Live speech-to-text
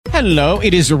Hello,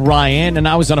 it is Ryan, and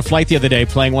I was on a flight the other day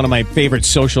playing one of my favorite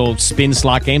social spin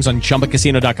slot games on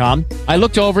ChumbaCasino.com. I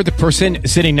looked over at the person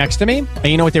sitting next to me, and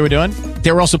you know what they were doing?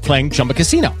 They were also playing Chumba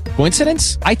Casino.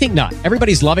 Coincidence? I think not.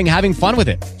 Everybody's loving having fun with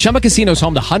it. Chumba Casino is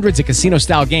home to hundreds of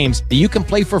casino-style games that you can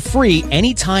play for free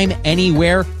anytime,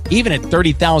 anywhere, even at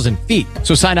 30,000 feet.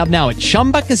 So sign up now at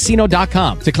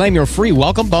ChumbaCasino.com to claim your free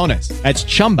welcome bonus. That's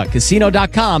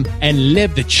ChumbaCasino.com and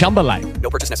live the Chumba life.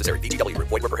 No purchase necessary. VGW.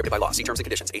 Void where prohibited by law. See terms and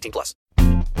conditions. 18 plus.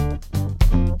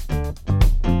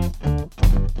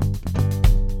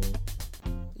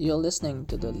 You're listening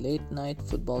to the Late Night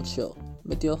Football Show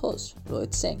with your host,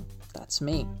 Rohit Singh. That's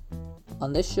me.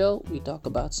 On this show, we talk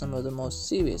about some of the most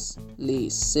seriously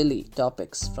silly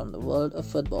topics from the world of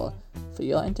football for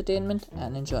your entertainment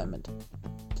and enjoyment.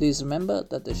 Please remember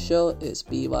that the show is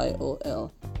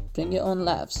BYOL. Bring your own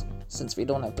laughs, since we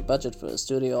don't have the budget for a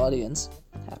studio audience.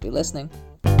 Happy listening.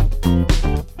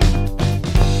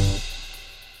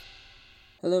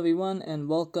 Hello everyone, and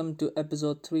welcome to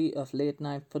episode 3 of Late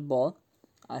Night Football.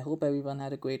 I hope everyone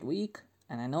had a great week,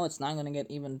 and I know it's not going to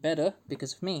get even better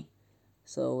because of me.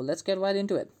 So let's get right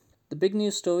into it. The big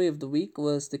news story of the week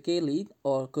was the K-League,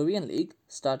 or Korean League,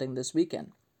 starting this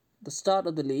weekend. The start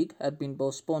of the league had been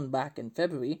postponed back in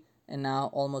February, and now,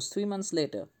 almost 3 months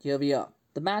later, here we are.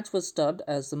 The match was dubbed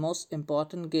as the most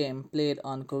important game played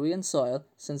on Korean soil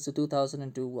since the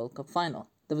 2002 World Cup final.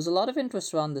 There was a lot of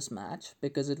interest around this match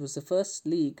because it was the first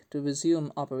league to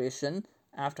resume operation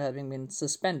after having been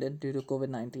suspended due to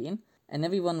COVID-19, and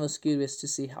everyone was curious to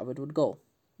see how it would go.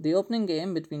 The opening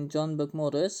game between Jeonbuk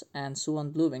Motors and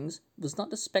Suwon Blue Wings was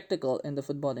not a spectacle in the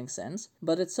footballing sense,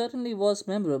 but it certainly was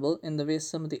memorable in the way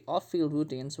some of the off-field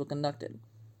routines were conducted.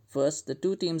 First, the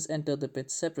two teams entered the pitch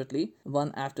separately,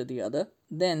 one after the other.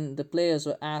 Then, the players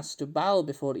were asked to bow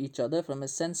before each other from a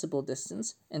sensible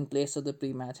distance in place of the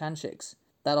pre-match handshakes.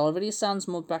 That already sounds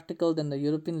more practical than the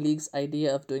European League's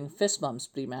idea of doing fist bumps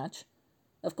pre-match.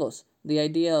 Of course, the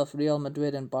idea of Real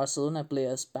Madrid and Barcelona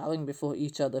players bowing before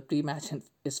each other pre-match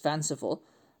is fanciful.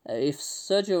 If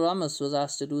Sergio Ramos was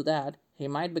asked to do that, he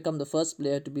might become the first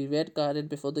player to be red-carded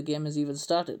before the game has even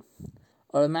started.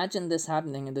 Or imagine this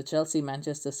happening in the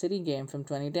Chelsea-Manchester City game from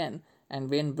 2010, and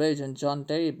Wayne Bridge and John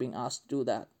Terry being asked to do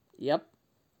that. Yep.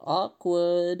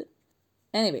 Awkward.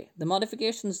 Anyway, the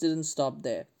modifications didn't stop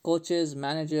there. Coaches,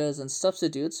 managers, and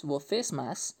substitutes wore face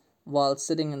masks while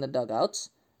sitting in the dugouts,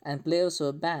 and players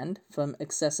were banned from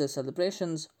excessive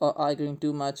celebrations or arguing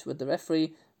too much with the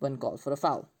referee when called for a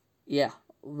foul. Yeah,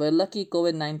 we're lucky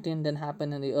COVID-19 didn't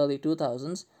happen in the early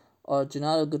 2000s, or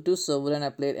Gennaro Gattuso wouldn't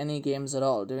have played any games at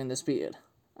all during this period.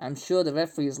 I'm sure the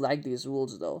referees like these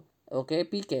rules though. Okay,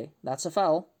 PK, that's a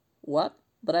foul. What?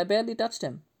 But I barely touched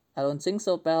him. I don't think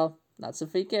so, pal. That's a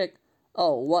free kick.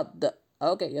 Oh, what the...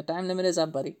 Okay, your time limit is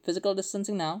up, buddy. Physical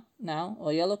distancing now,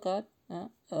 or yellow card.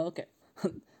 Okay.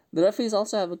 The referees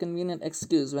also have a convenient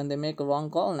excuse when they make a wrong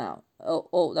call now.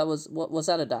 Was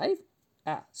that a dive?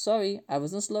 Sorry, I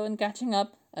wasn't slow in catching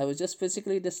up. I was just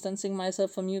physically distancing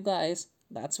myself from you guys.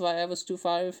 That's why I was too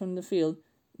far away from the field.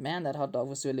 Man, that hot dog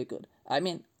was really good.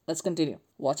 Let's continue.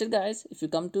 Watch it, guys. If you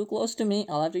come too close to me,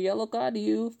 I'll have to yellow card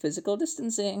you. Physical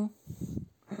distancing.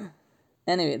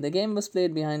 Anyway, the game was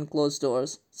played behind closed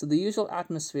doors, so the usual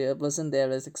atmosphere wasn't there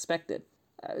as expected.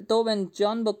 Though when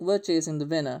Jeonbuk were chasing the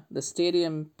winner, the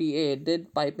stadium PA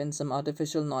did pipe in some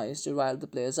artificial noise to rile the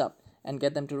players up and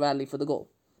get them to rally for the goal.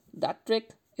 That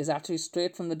trick is actually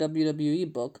straight from the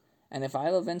WWE book, and if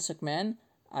I were Vince McMahon,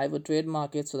 I would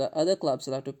trademark it so that other clubs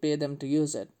will have to pay them to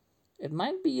use it. It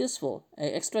might be useful.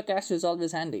 Extra cash is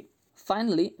always handy.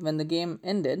 Finally, when the game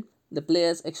ended, the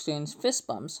players exchanged fist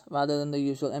bumps rather than the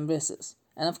usual embraces.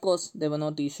 And of course, there were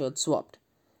no t-shirts swapped.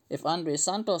 If Andre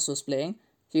Santos was playing,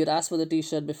 he would ask for the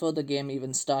t-shirt before the game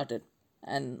even started.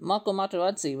 And Marco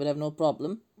Materazzi would have no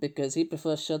problem because he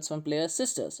prefers shirts from players'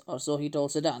 sisters, or so he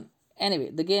told Zidane. Anyway,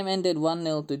 the game ended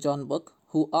 1-0 to Jeonbuk,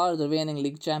 who are the reigning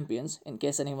league champions, in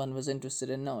case anyone was interested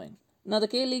in knowing. Now, the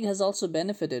K-League has also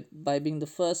benefited by being the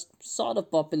first sort of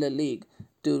popular league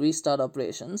to restart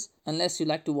operations, unless you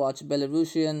like to watch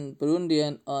Belarusian,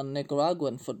 Burundian, or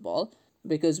Nicaraguan football,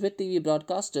 because with TV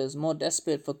broadcasters more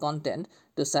desperate for content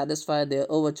to satisfy their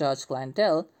overcharged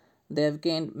clientele, they have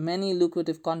gained many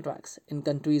lucrative contracts in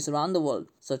countries around the world,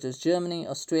 such as Germany,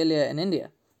 Australia, and India.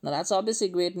 Now, that's obviously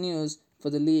great news for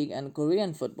the league and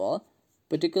Korean football,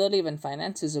 particularly when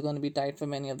finances are going to be tight for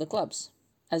many of the clubs.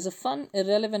 As a fun,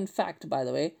 irrelevant fact, by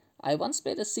the way, I once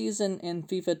played a season in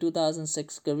FIFA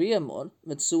 2006 career mode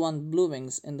with Suwon Blue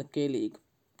Wings in the K-League.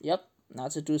 Yep,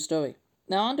 that's a true story.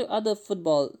 Now on to other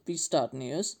football restart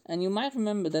news, and you might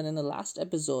remember that in the last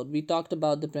episode we talked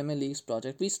about the Premier League's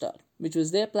Project Restart, which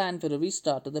was their plan for a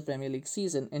restart of the Premier League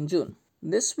season in June.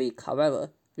 This week,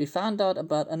 however, we found out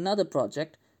about another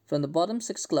project from the bottom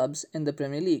 6 clubs in the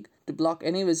Premier League to block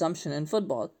any resumption in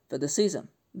football for the season.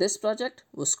 This project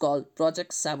was called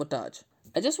Project Sabotage.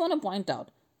 I just want to point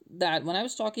out that when I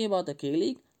was talking about the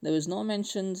K-League, there was no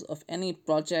mentions of any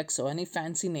projects or any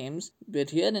fancy names, but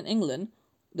here in England,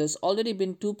 there's already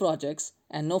been 2 projects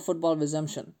and no football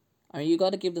resumption. I mean, you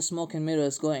gotta keep the smoke and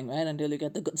mirrors going, right, until you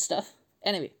get the good stuff.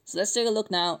 Anyway, so let's take a look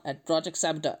now at Project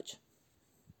Sabotage.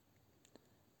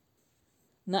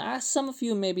 Now, as some of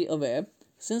you may be aware,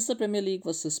 since the Premier League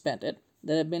was suspended,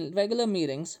 there have been regular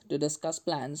meetings to discuss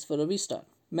plans for a restart.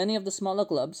 Many of the smaller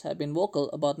clubs have been vocal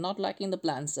about not liking the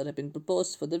plans that have been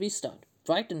proposed for the restart.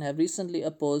 Brighton have recently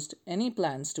opposed any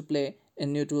plans to play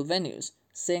in neutral venues,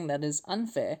 saying that it is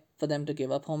unfair for them to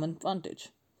give up home advantage.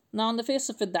 Now, on the face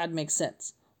of it, that makes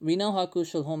sense. We know how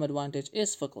crucial home advantage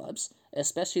is for clubs,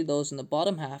 especially those in the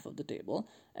bottom half of the table,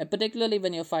 and particularly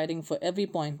when you're fighting for every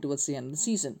point towards the end of the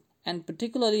season. And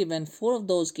particularly when 4 of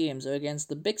those games are against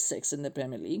the big 6 in the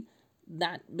Premier League,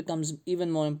 that becomes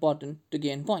even more important to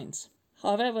gain points.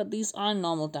 However, these are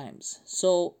normal times,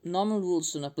 so normal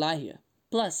rules don't apply here.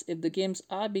 Plus, if the games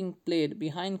are being played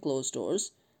behind closed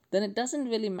doors, then it doesn't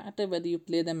really matter whether you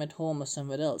play them at home or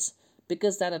somewhere else,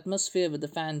 because that atmosphere with the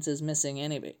fans is missing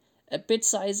anyway. Pitch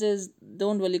sizes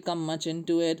don't really come much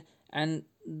into it, and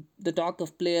the talk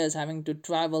of players having to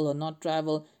travel or not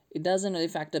travel, it doesn't really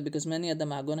factor because many of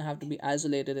them are going to have to be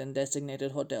isolated in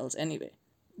designated hotels anyway.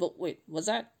 But wait, was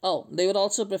that? Oh, they would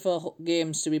also prefer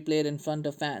games to be played in front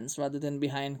of fans rather than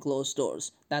behind closed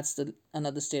doors. That's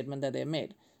another statement that they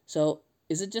made. So,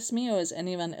 is it just me or is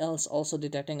anyone else also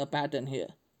detecting a pattern here?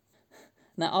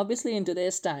 Now, obviously, in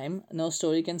today's time, no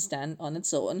story can stand on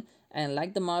its own, and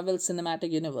like the Marvel Cinematic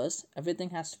Universe, everything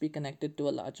has to be connected to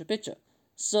a larger picture.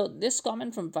 So, this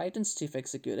comment from Brighton's chief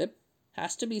executive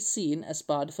has to be seen as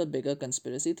part of a bigger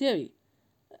conspiracy theory.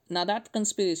 Now, that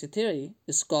conspiracy theory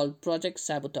is called Project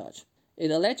Sabotage.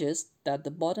 It alleges that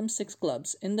the bottom 6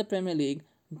 clubs in the Premier League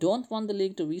don't want the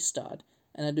league to restart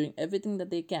and are doing everything that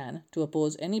they can to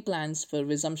oppose any plans for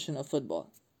resumption of football.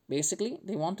 Basically,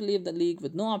 they want to leave the league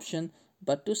with no option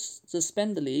but to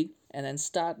suspend the league and then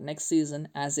start next season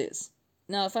as is.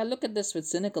 Now, if I look at this with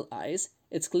cynical eyes,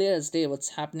 it's clear as day what's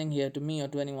happening here to me or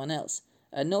to anyone else.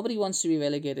 Nobody wants to be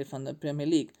relegated from the Premier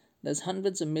League. There's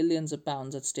hundreds of millions of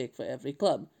pounds at stake for every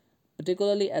club.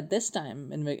 Particularly at this time,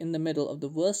 when we're in the middle of the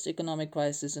worst economic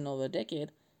crisis in over a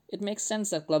decade, it makes sense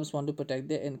that clubs want to protect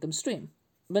their income stream.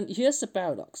 But here's the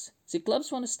paradox. See,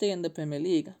 clubs want to stay in the Premier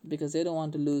League because they don't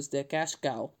want to lose their cash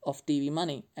cow of TV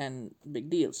money and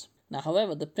big deals. Now,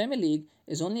 however, the Premier League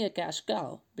is only a cash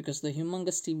cow because of the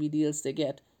humongous TV deals they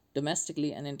get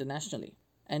domestically and internationally.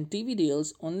 And TV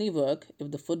deals only work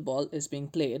if the football is being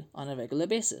played on a regular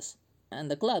basis. And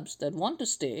the clubs that want to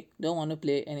stay don't want to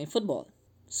play any football.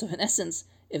 So in essence,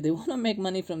 if they want to make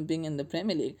money from being in the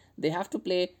Premier League, they have to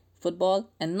play football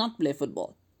and not play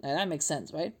football. Now that makes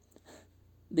sense, right?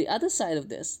 The other side of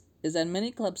this is that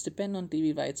many clubs depend on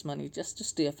TV rights money just to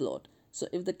stay afloat. So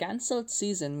if the cancelled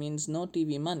season means no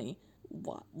TV money,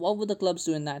 what would the clubs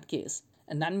do in that case?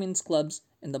 And that means clubs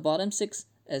in the bottom 6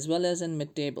 as well as in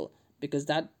mid-table, because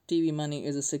that TV money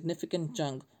is a significant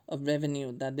chunk of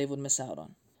revenue that they would miss out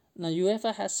on. Now,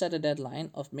 UEFA has set a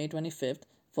deadline of May 25th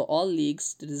for all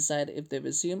leagues to decide if they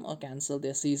resume or cancel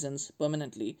their seasons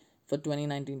permanently for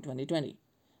 2019-2020.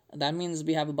 That means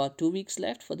we have about 2 weeks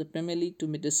left for the Premier League to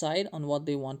decide on what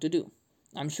they want to do.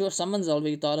 I'm sure someone's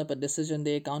already thought up a decision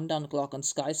day countdown clock on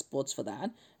Sky Sports for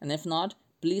that, and if not,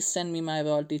 please send me my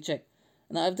royalty check.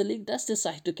 Now, if the league does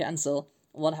decide to cancel,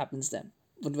 what happens then?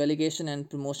 Would relegation and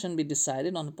promotion be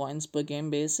decided on a points per game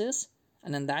basis?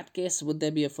 And in that case, would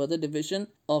there be a further division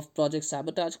of Project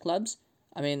Sabotage clubs?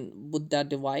 I mean, would that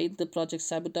divide the Project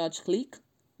Sabotage clique?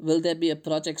 Will there be a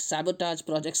Project Sabotage?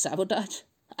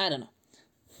 I don't know.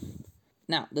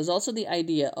 Now, there's also the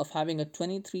idea of having a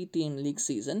 23-team league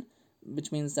season,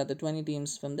 which means that the 20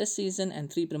 teams from this season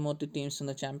and 3 promoted teams from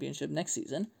the championship next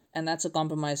season. And that's a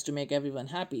compromise to make everyone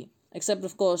happy. Except,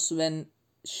 of course, when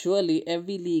surely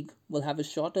every league will have a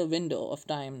shorter window of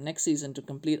time next season to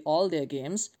complete all their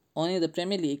games. Only the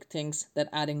Premier League thinks that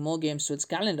adding more games to its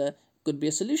calendar could be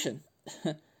a solution.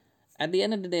 At the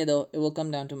end of the day, though, it will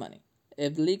come down to money.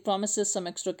 If the league promises some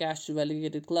extra cash to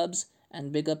relegated clubs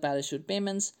and bigger parachute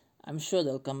payments, I'm sure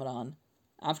they'll come around.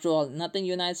 After all, nothing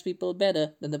unites people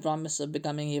better than the promise of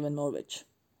becoming even more rich.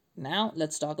 Now,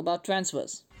 let's talk about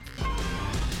transfers.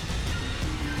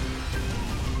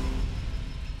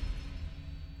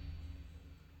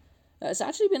 It's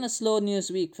actually been a slow news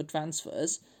week for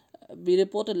transfers. We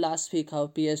reported last week how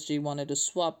PSG wanted to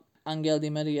swap Angel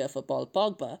Di Maria for Paul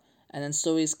Pogba, and then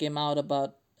stories came out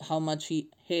about how much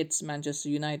he hates Manchester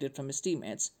United from his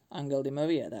teammates, Angel Di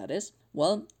Maria, that is.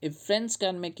 Well, if friends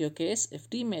can make your case, if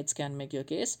teammates can make your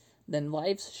case, then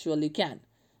wives surely can.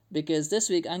 Because this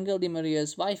week, Angel Di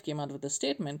Maria's wife came out with a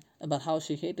statement about how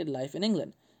she hated life in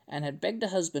England and had begged her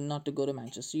husband not to go to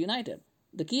Manchester United.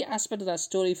 The key aspect of that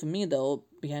story for me, though,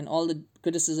 behind all the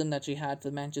criticism that she had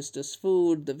for Manchester's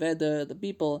food, the weather, the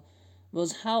people,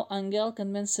 was how Angel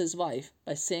convinced his wife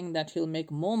by saying that he'll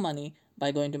make more money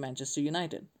by going to Manchester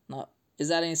United. Now, is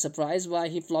that any surprise why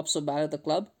he flopped so bad at the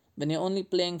club? When you're only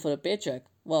playing for a paycheck,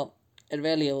 well, it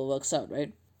rarely ever works out,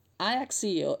 right? Ajax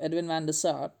CEO Edwin van der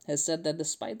Sar has said that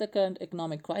despite the current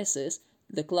economic crisis,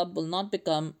 the club will not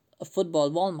become a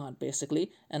football Walmart,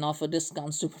 basically, and offer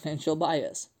discounts to potential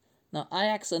buyers. Now,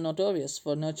 Ajax are notorious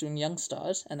for nurturing young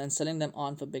stars and then selling them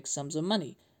on for big sums of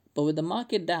money. But with the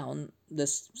market down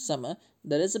this summer,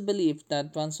 there is a belief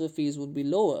that transfer fees would be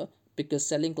lower because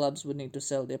selling clubs would need to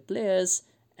sell their players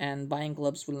and buying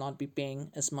clubs will not be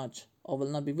paying as much or will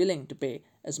not be willing to pay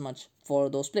as much for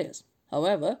those players.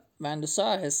 However, Van der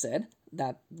Sar has said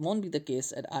that won't be the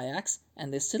case at Ajax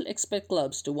and they still expect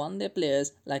clubs to want their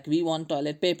players like we want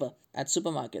toilet paper at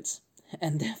supermarkets.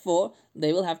 And therefore,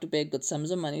 they will have to pay good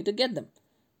sums of money to get them.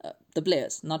 The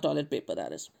players, not toilet paper,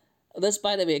 that is. This,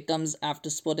 by the way, comes after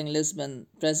Sporting Lisbon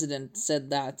president said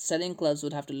that selling clubs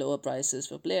would have to lower prices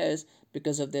for players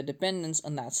because of their dependence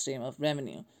on that stream of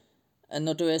revenue. And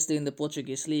notoriously in the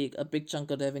Portuguese league, a big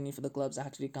chunk of revenue for the clubs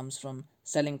actually comes from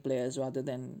selling players rather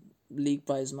than league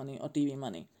prize money or TV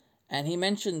money. And he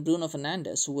mentioned Bruno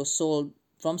Fernandes, who was sold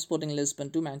from Sporting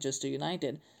Lisbon to Manchester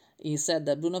United. He said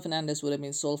that Bruno Fernandes would have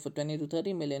been sold for 20 to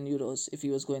 30 million euros if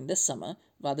he was going this summer,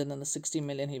 rather than the 60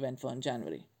 million he went for in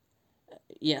January.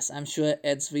 Yes, I'm sure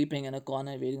Ed's weeping in a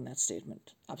corner reading that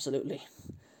statement. Absolutely.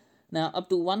 Now, up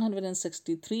to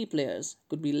 163 players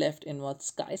could be left in what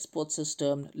Sky Sports has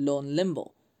termed loan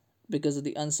limbo because of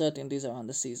the uncertainties around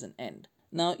the season end.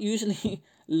 Now, usually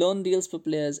loan deals for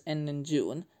players end in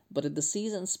June, but if the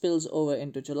season spills over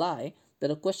into July,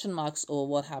 there are question marks over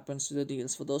what happens to the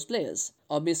deals for those players.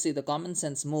 Obviously, the common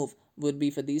sense move would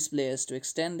be for these players to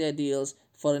extend their deals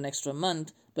for an extra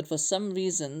month, but for some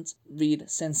reasons, read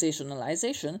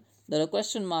sensationalization, there are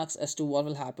question marks as to what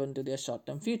will happen to their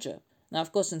short-term future. Now,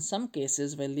 of course, in some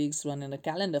cases where leagues run in a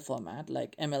calendar format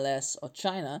like MLS or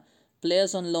China,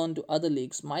 players on loan to other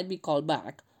leagues might be called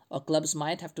back or clubs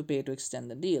might have to pay to extend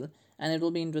the deal, and it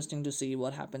will be interesting to see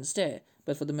what happens there.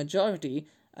 But for the majority,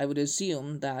 I would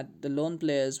assume that the loan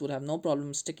players would have no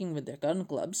problem sticking with their current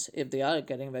clubs if they are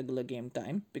getting regular game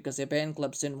time because their parent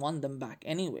clubs didn't want them back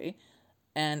anyway.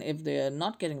 And if they are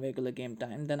not getting regular game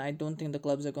time, then I don't think the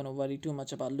clubs are going to worry too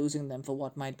much about losing them for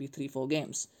what might be 3-4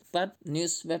 games. But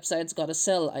news websites gotta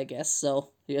sell, I guess,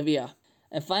 so here we are.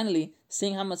 And finally,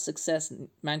 seeing how much success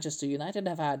Manchester United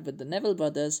have had with the Neville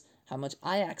brothers, how much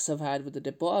Ajax have had with the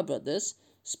De Boer brothers,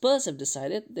 Spurs have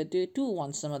decided that they too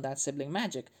want some of that sibling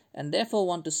magic, and therefore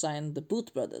want to sign the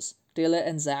Booth brothers, Taylor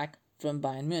and Zach from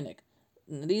Bayern Munich.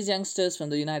 These youngsters from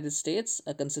the United States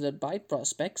are considered bright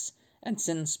prospects, and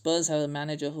since Spurs have a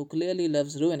manager who clearly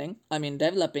loves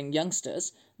developing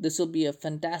youngsters, this will be a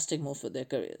fantastic move for their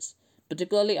careers.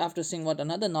 Particularly after seeing what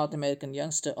another North American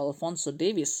youngster, Alphonso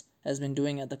Davies, has been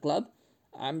doing at the club,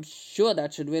 I'm sure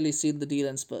that should really seal the deal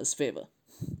in Spurs' favor.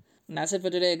 And that's it for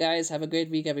today, guys. Have a great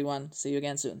week, everyone. See you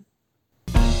again soon.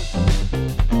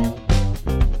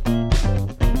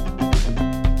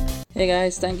 Hey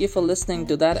guys, thank you for listening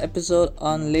to that episode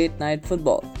on Late Night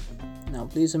Football. Now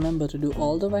please remember to do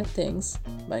all the right things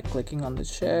by clicking on the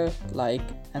share, like,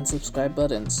 and subscribe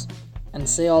buttons. And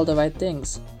say all the right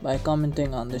things by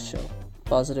commenting on this show.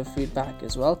 Positive feedback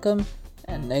is welcome,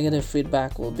 and negative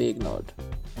feedback will be ignored.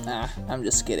 I'm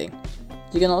just kidding.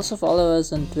 You can also follow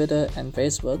us on Twitter and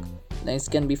Facebook. Links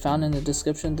can be found in the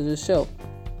description to the show.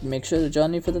 Make sure to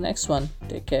join me for the next one.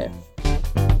 Take care.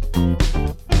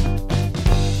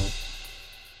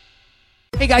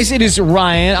 Hey guys, it is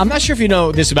Ryan. I'm not sure if you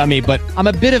know this about me, but I'm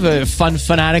a bit of a fun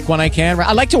fanatic when I can.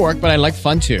 I like to work, but I like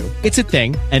fun too. It's a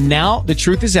thing. And now the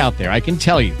truth is out there. I can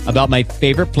tell you about my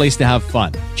favorite place to have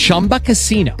fun. Chumba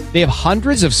Casino. They have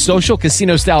hundreds of social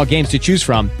casino style games to choose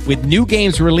from with new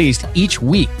games released each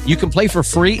week. You can play for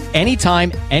free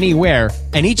anytime, anywhere.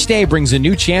 And each day brings a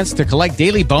new chance to collect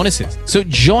daily bonuses. So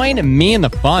join me in the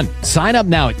fun. Sign up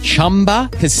now at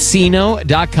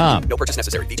ChumbaCasino.com. No purchase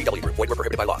necessary. VGW Group. Void where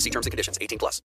prohibited by law. See terms and conditions. 18+.